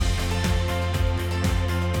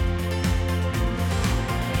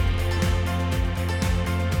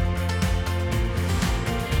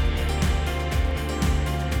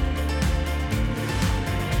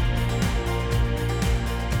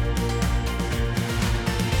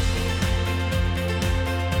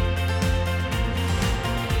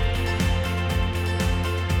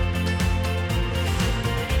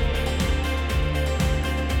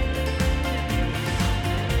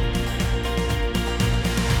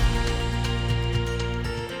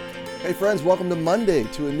Hey friends, welcome to Monday,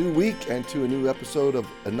 to a new week and to a new episode of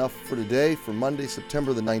Enough for Today for Monday,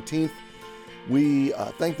 September the 19th. We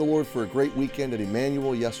thank the Lord for a great weekend at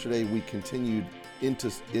Emmanuel. Yesterday we continued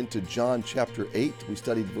into John chapter 8. We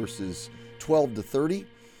studied verses 12 to 30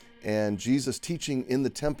 and Jesus teaching in the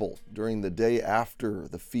temple during the day after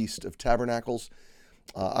the Feast of Tabernacles.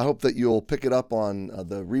 I hope that you'll pick it up on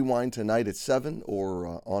the rewind tonight at 7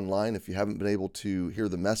 or online if you haven't been able to hear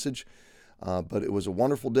the message. But it was a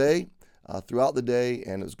wonderful day throughout the day,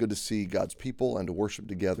 and it was good to see God's people and to worship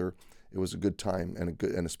together. It was a good time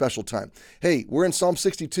and a special time. Hey, we're in Psalm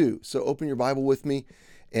 62, so open your Bible with me,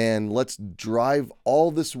 and let's drive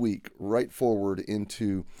all this week right forward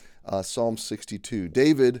into Psalm 62.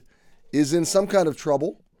 David is in some kind of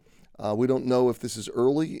trouble. We don't know if this is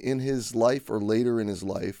early in his life or later in his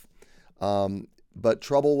life, but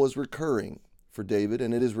trouble was recurring for David,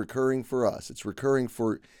 and it is recurring for us. It's recurring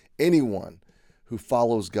for anyone who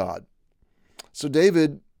follows God. So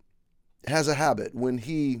David has a habit when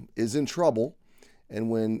he is in trouble and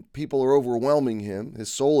when people are overwhelming him, his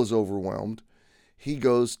soul is overwhelmed, he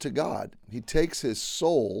goes to God. He takes his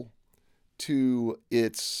soul to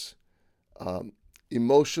its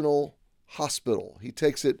emotional hospital. He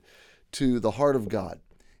takes it to the heart of God.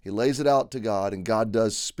 He lays it out to God, and God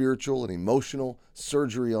does spiritual and emotional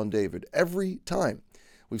surgery on David every time.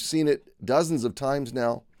 We've seen it dozens of times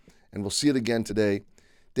now, and we'll see it again today.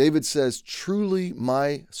 David says, "Truly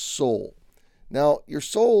my soul." Now, your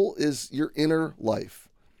soul is your inner life.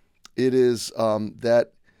 It is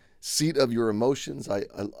that seat of your emotions.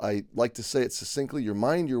 I like to say it succinctly: your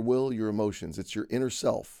mind, your will, your emotions. It's your inner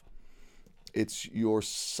self. It's your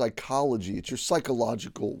psychology. It's your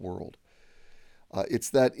psychological world. It's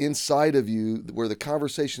that inside of you where the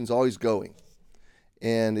conversation's always going.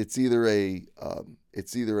 And it's either a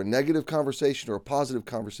negative conversation or a positive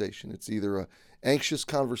conversation. It's either an anxious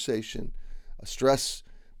conversation, a stress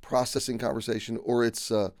processing conversation, or it's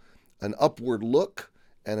an upward look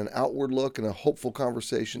and an outward look and a hopeful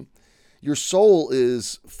conversation. Your soul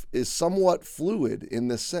is somewhat fluid in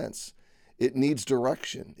this sense. It needs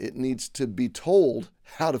direction. It needs to be told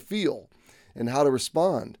how to feel and how to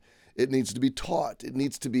respond. It needs to be taught. It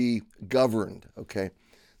needs to be governed, okay?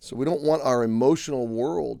 So we don't want our emotional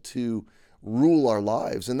world to rule our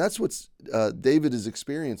lives. And that's what David is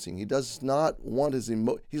experiencing. He does not want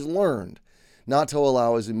he's learned not to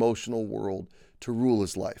allow his emotional world to rule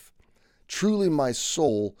his life. Truly my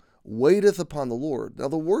soul waiteth upon the Lord. Now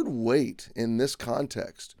the word wait in this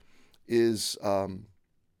context is,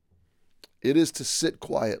 it is to sit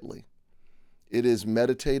quietly. It is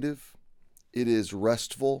meditative. It is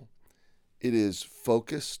restful. It is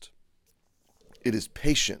focused. It is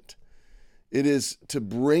patient. It is to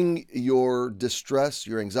bring your distress,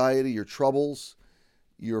 your anxiety, your troubles,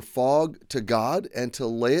 your fog to God and to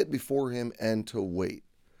lay it before Him and to wait,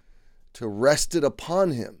 to rest it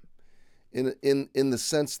upon Him in the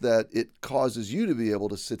sense that it causes you to be able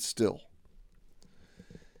to sit still.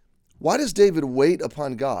 Why does David wait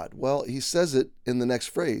upon God? Well, he says it in the next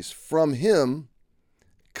phrase: "From Him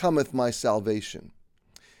cometh my salvation."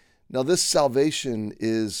 Now, this salvation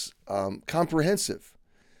is comprehensive.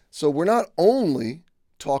 So we're not only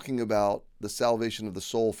talking about the salvation of the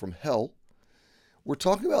soul from hell, we're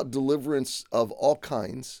talking about deliverance of all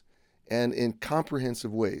kinds and in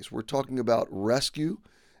comprehensive ways. We're talking about rescue,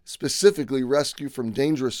 specifically rescue from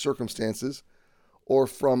dangerous circumstances or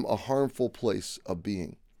from a harmful place of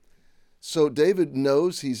being. So David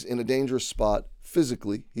knows he's in a dangerous spot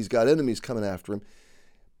physically. He's got enemies coming after him.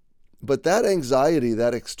 But that anxiety,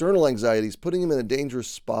 that external anxiety, is putting him in a dangerous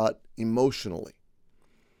spot emotionally.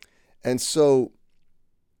 And so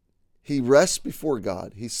he rests before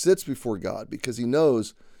God. He sits before God because he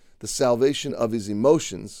knows the salvation of his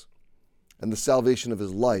emotions and the salvation of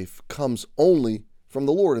his life comes only from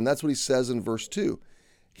the Lord. And that's what he says in verse 2.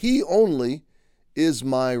 He only is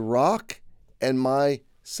my rock and my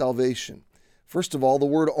salvation. First of all, the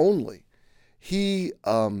word only.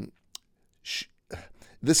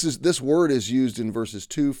 This word is used in verses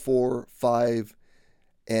 2, 4, 5,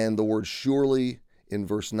 and the word surely in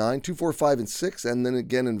verse 9, 2, 4, 5, and 6, and then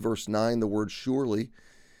again in verse 9, the word surely.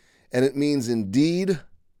 And it means indeed,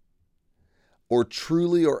 or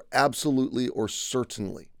truly, or absolutely, or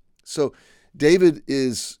certainly. So David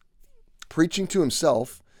is preaching to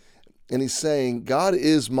himself, and he's saying, God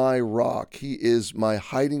is my rock. He is my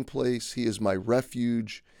hiding place. He is my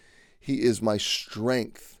refuge. He is my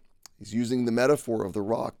strength. He's using the metaphor of the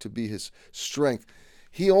rock to be his strength.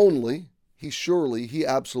 He surely, he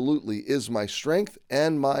absolutely is my strength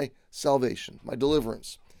and my salvation, my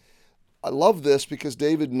deliverance. I love this because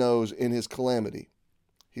David knows in his calamity,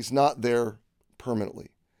 he's not there permanently.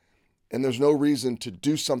 And there's no reason to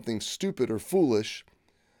do something stupid or foolish,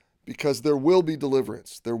 because there will be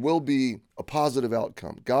deliverance. There will be a positive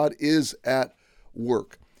outcome. God is at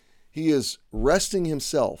work. He is resting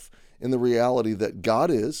himself in the reality that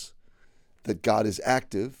God is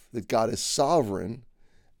active, that God is sovereign,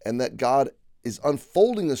 and that God is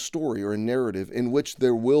unfolding a story or a narrative in which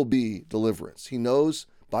there will be deliverance. He knows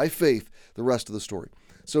by faith the rest of the story.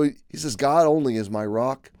 So he says, God only is my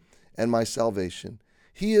rock and my salvation.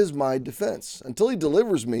 He is my defense. Until he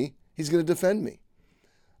delivers me, he's going to defend me.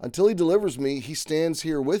 Until he delivers me, he stands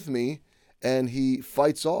here with me and he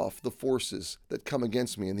fights off the forces that come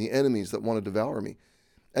against me and the enemies that want to devour me.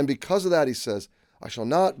 And because of that, he says, I shall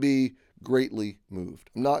not be greatly moved.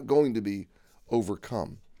 I'm not going to be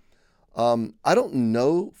overcome. I don't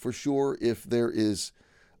know for sure if there is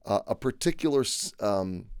a particular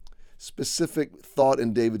specific thought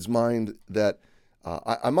in David's mind that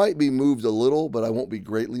I might be moved a little, but I won't be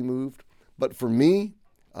greatly moved. But for me,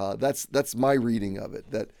 that's my reading of it,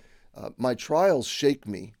 that my trials shake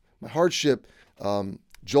me. My hardship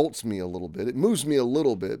jolts me a little bit. It moves me a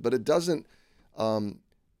little bit, but it doesn't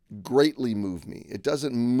greatly move me. It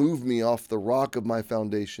doesn't move me off the rock of my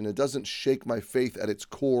foundation. It doesn't shake my faith at its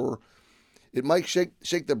core. It might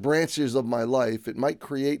shake the branches of my life. It might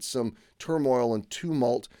create some turmoil and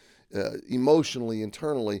tumult emotionally,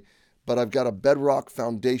 internally, but I've got a bedrock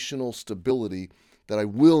foundational stability that I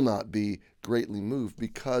will not be greatly moved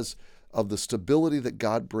because of the stability that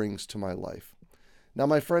God brings to my life. Now,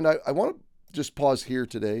 my friend, I want to just pause here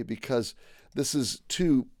today because this is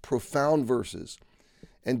two profound verses.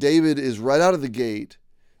 And David is right out of the gate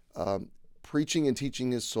preaching and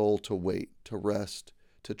teaching his soul to wait, to rest,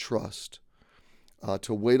 to trust,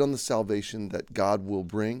 to wait on the salvation that God will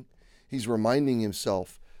bring. He's reminding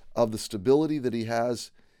himself of the stability that he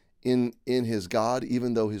has in his God,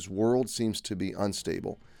 even though his world seems to be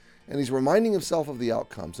unstable. And he's reminding himself of the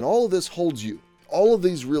outcomes. And all of this holds you. All of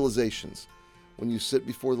these realizations, when you sit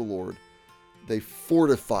before the Lord, they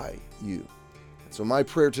fortify you. So my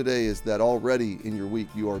prayer today is that already in your week,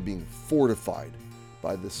 you are being fortified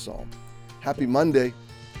by this psalm. Happy Monday.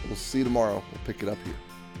 We'll see you tomorrow. We'll pick it up here.